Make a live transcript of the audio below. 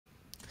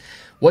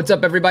What's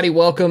up, everybody?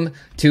 Welcome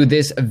to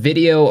this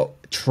video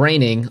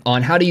training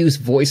on how to use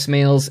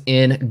voicemails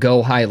in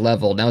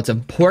GoHighLevel. Now, it's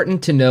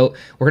important to note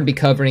we're going to be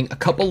covering a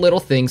couple little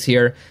things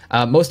here.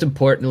 Most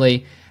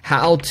importantly,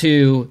 how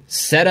to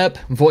set up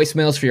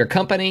voicemails for your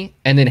company,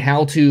 and then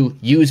how to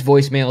use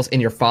voicemails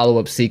in your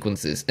follow-up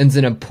sequences. And it's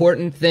an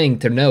important thing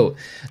to note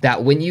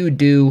that when you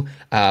do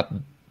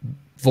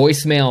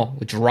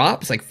voicemail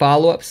drops, like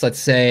follow-ups, let's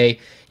say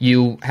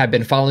you have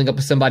been following up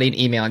with somebody in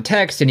email and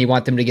text, and you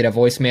want them to get a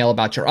voicemail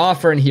about your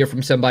offer and hear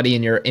from somebody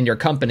in your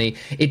company,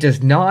 it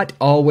does not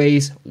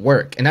always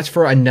work. And that's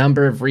for a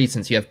number of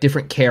reasons. You have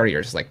different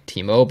carriers like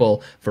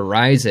T-Mobile,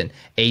 Verizon,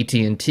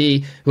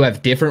 AT&T, who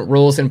have different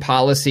rules and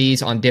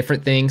policies on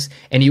different things.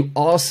 And you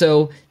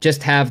also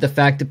just have the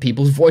fact that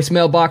people's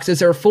voicemail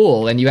boxes are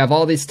full, and you have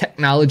all this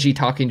technology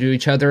talking to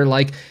each other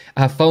like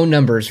phone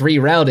numbers,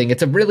 rerouting.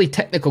 It's a really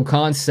technical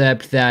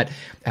concept that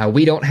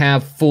we don't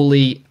have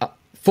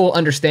full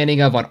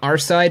understanding of on our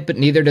side, but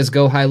neither does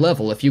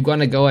GoHighLevel. If you want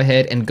to go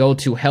ahead and go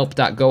to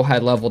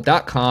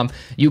help.gohighlevel.com,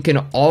 you can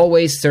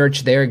always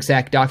search their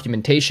exact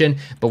documentation,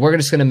 but we're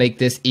just going to make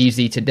this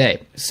easy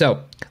today.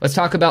 So let's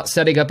talk about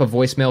setting up a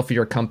voicemail for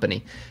your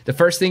company. The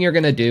first thing you're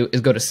going to do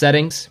is go to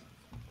Settings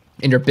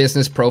in your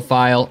business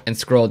profile and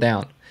scroll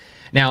down.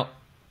 Now,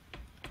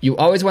 you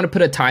always want to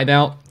put a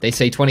timeout. They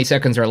say 20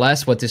 seconds or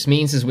less. What this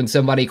means is when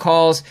somebody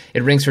calls,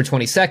 it rings for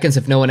 20 seconds.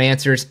 If no one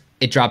answers,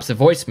 it drops a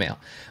voicemail.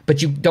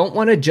 But you don't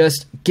want to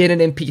just get an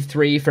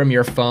MP3 from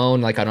your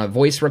phone, like on a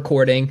voice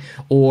recording,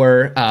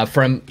 or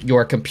from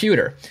your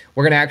computer.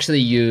 We're going to actually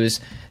use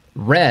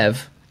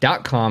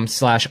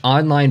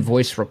rev.com/online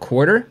voice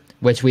recorder,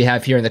 which we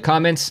have here in the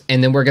comments,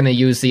 and then we're going to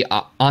use the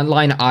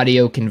online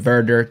audio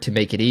converter to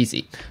make it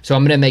easy. So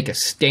I'm going to make a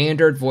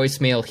standard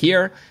voicemail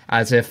here,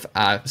 as if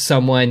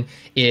someone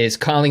is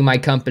calling my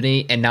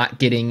company and not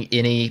getting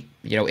any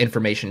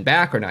information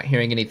back or not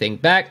hearing anything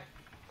back.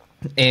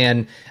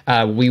 And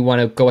we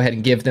want to go ahead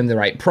and give them the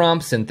right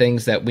prompts and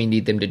things that we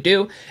need them to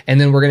do. And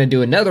then we're going to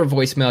do another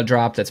voicemail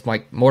drop that's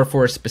like more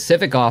for a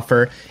specific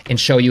offer and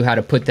show you how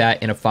to put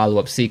that in a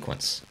follow-up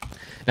sequence.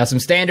 Now, some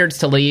standards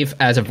to leave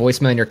as a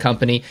voicemail in your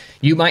company.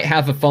 You might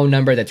have a phone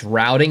number that's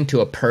routing to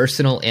a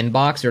personal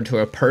inbox or to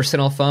a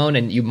personal phone,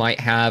 and you might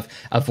have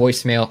a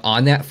voicemail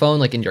on that phone,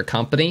 like in your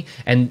company,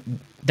 and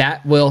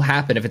that will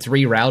happen. If it's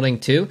rerouting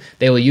too,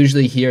 they will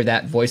usually hear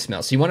that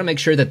voicemail. So you want to make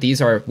sure that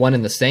these are one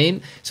and the same.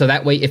 So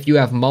that way, if you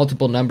have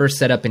multiple numbers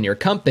set up in your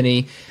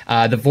company,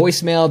 the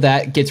voicemail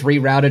that gets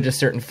rerouted to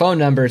certain phone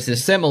numbers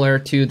is similar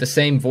to the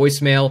same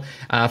voicemail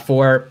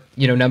for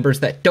numbers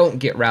that don't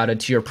get routed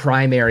to your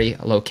primary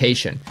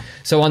location.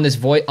 So on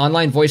this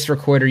online voice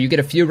recorder, you get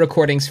a few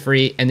recordings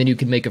free, and then you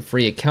can make a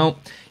free account.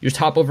 You just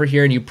hop over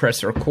here and you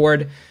press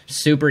record.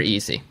 Super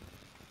easy.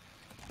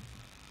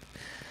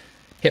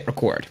 Hit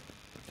record,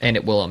 and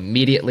it will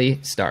immediately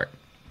start.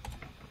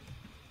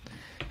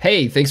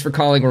 Hey, thanks for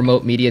calling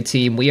Remote Media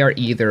Team. We are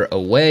either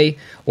away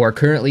or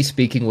currently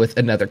speaking with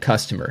another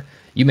customer.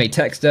 You may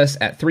text us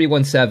at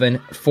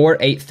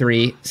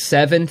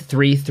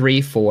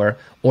 317-483-7334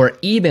 or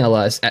email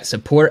us at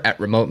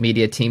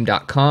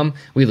support@remotemediateam.com.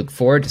 We look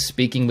forward to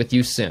speaking with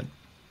you soon.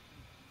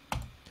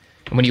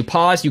 And when you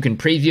pause, you can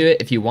preview it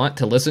if you want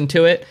to listen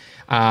to it,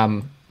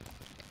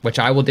 which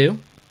I will do.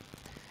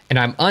 And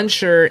I'm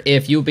unsure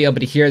if you'll be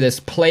able to hear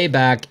this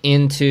playback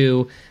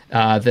into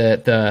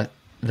the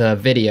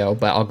video,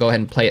 but I'll go ahead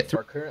and play it through.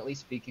 We're currently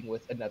speaking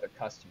with another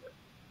customer.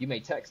 You may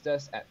text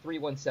us at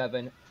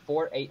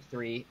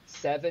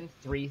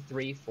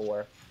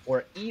 317-483-7334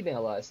 or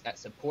email us at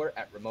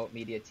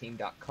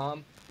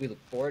support@remotemediateam.com. We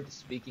look forward to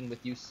speaking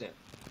with you soon.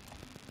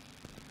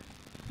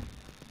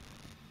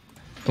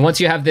 And once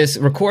you have this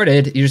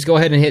recorded, you just go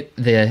ahead and hit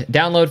the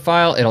download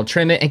file. It'll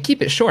trim it and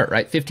keep it short,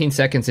 right? 15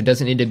 seconds. It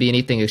doesn't need to be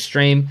anything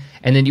extreme.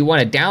 And then you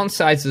want to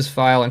downsize this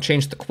file and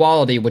change the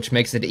quality, which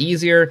makes it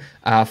easier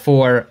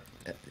for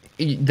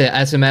the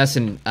SMS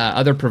and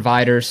other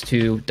providers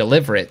to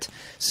deliver it.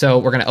 So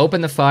we're going to open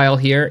the file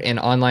here in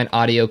Online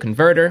Audio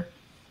Converter.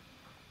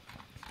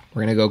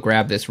 We're going to go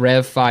grab this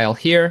rev file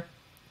here.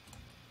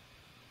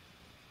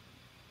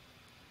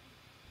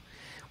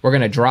 We're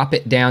going to drop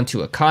it down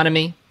to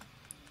economy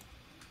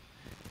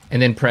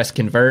and then press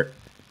convert,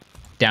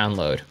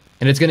 download.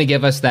 And it's going to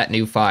give us that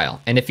new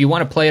file. And if you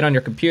want to play it on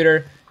your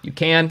computer, you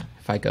can.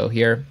 If I go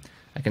here,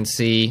 I can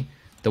see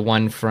the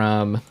one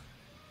from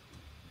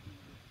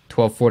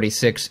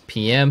 12:46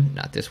 p.m.,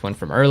 not this one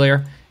from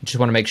earlier. I just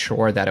want to make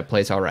sure that it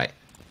plays all right.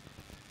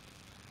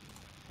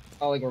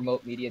 Calling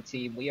Remote Media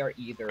Team, we are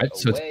either away.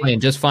 So it's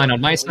playing just fine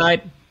on my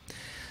side.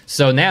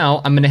 So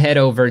now I'm going to head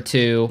over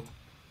to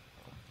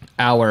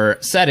our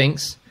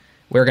settings.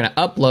 We're going to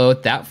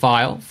upload that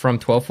file from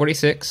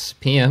 12:46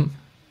 p.m.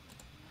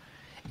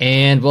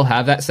 and we'll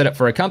have that set up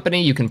for a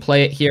company. You can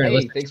play it here and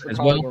listen thanks for as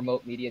calling well.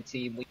 Remote Media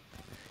Team.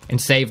 And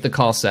save the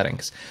call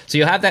settings. So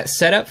you'll have that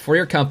set up for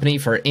your company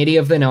for any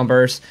of the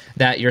numbers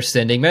that you're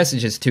sending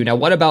messages to. Now,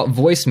 what about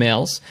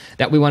voicemails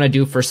that we want to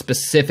do for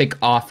specific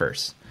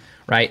offers,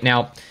 right?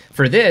 Now,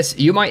 for this,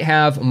 you might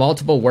have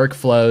multiple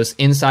workflows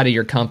inside of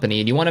your company,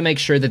 and you want to make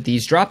sure that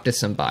these drop to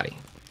somebody.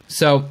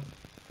 So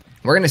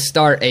we're going to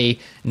start a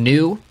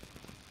new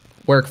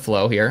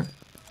workflow here.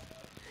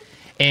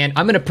 And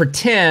I'm going to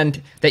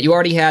pretend that you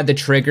already had the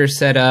trigger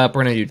set up.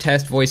 We're going to do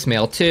test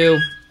voicemail 2.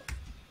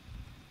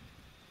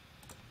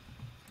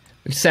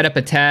 We set up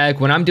a tag.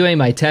 When I'm doing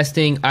my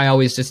testing, I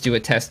always just do a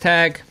test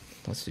tag.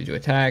 Let's do a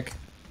tag.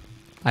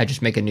 I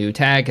just make a new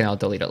tag and I'll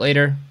delete it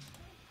later.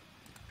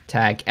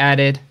 Tag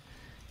added.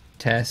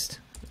 Test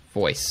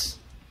voice.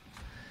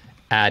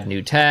 Add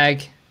new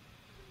tag.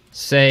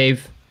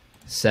 Save.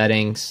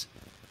 Settings.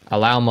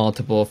 Allow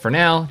multiple for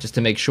now, just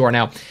to make sure.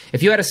 Now,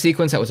 if you had a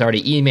sequence that was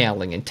already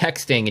emailing and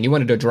texting and you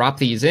wanted to drop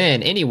these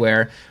in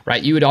anywhere,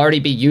 right, you would already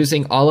be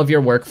using all of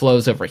your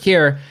workflows over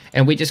here,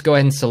 and we just go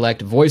ahead and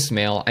select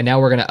voicemail, and now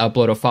we're going to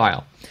upload a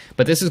file.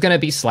 But this is going to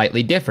be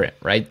slightly different,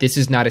 right? This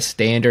is not a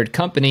standard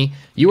company.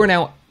 You are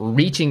now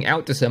reaching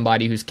out to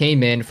somebody who's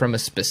came in from a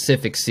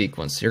specific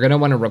sequence. You're going to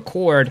want to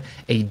record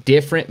a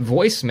different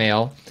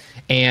voicemail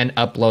and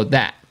upload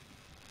that.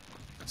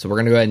 So we're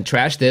going to go ahead and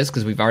trash this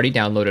because we've already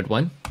downloaded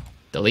one.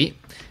 Delete.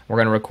 We're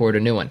going to record a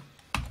new one.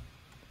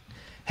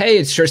 Hey,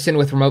 it's Tristan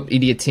with Remote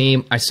Media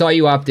Team. I saw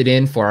you opted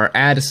in for our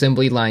ad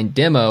assembly line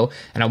demo,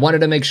 and I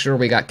wanted to make sure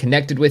we got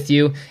connected with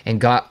you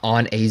and got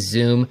on a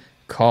Zoom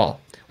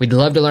call. We'd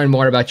love to learn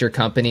more about your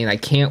company, and I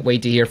can't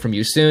wait to hear from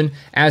you soon.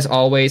 As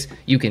always,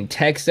 you can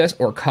text us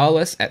or call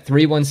us at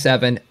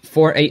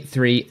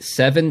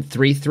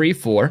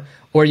 317-483-7334,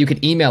 or you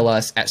can email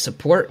us at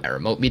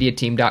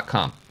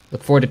support@remotemediateam.com.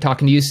 Look forward to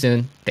talking to you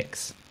soon.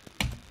 Thanks.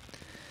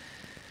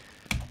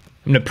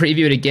 I'm going to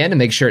preview it again to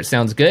make sure it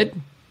sounds good.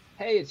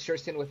 Hey, it's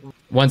Tristan with...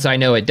 Once I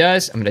know it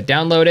does, I'm going to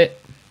download it.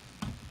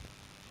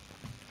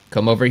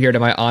 Come over here to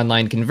my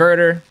online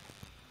converter.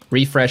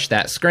 Refresh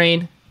that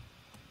screen.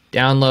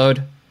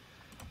 Download.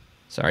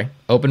 Sorry.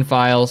 Open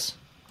files.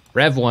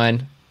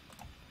 Rev1.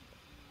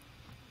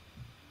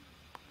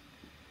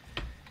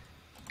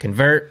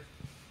 Convert.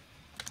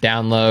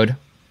 Download.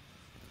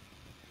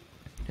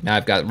 Now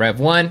I've got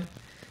Rev1.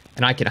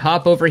 And I can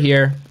hop over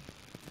here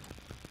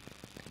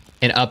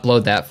and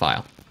upload that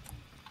file.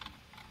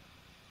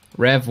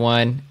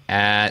 Rev1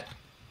 at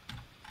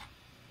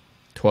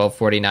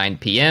 12:49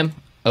 p.m.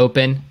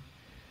 Open.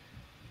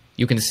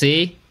 You can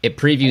see it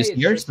previews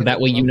here, so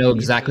that way you know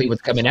exactly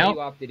what's coming out.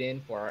 You opted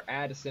in for our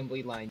ad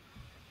assembly line.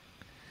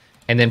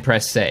 And then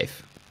press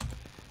save.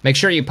 Make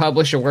sure you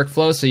publish your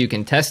workflow so you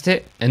can test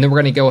it, and then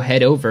we're going to go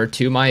head over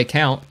to my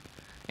account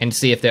and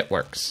see if that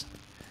works.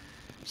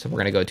 So we're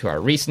going to go to our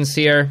recents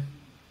here.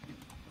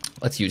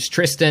 Let's use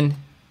Tristan.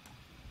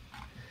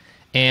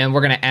 And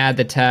we're going to add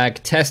the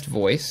tag test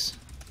voice.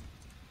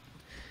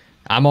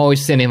 I'm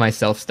always sending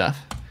myself stuff.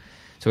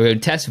 So we go to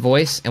test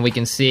voice, and we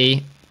can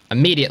see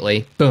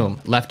immediately,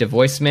 boom, left a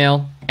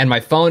voicemail. And my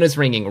phone is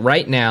ringing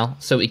right now,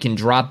 so we can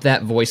drop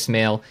that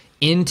voicemail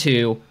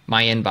into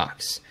my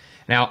inbox.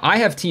 Now, I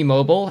have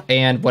T-Mobile,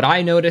 and what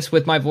I notice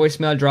with my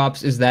voicemail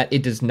drops is that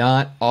it does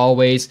not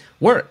always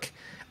work.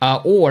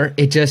 Or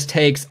it just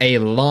takes a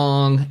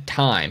long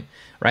time,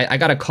 right? I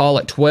got a call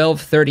at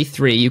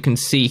 12:33. You can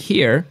see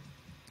here.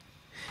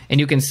 And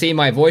you can see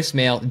my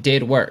voicemail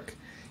did work.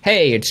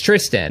 Hey, it's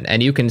Tristan.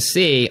 And you can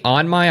see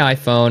on my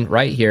iPhone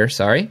right here,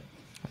 sorry.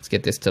 Let's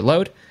get this to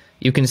load.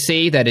 You can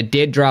see that it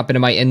did drop into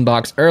my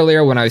inbox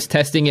earlier when I was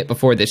testing it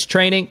before this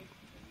training.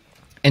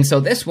 And so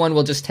this one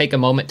will just take a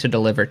moment to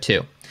deliver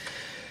too.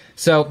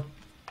 So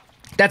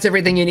that's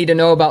everything you need to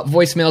know about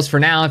voicemails for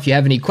now. If you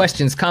have any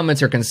questions,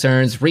 comments, or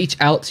concerns, reach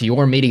out to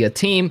your media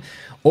team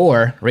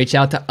or reach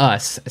out to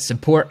us at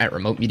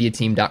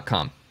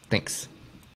support@remotemediateam.com. Thanks.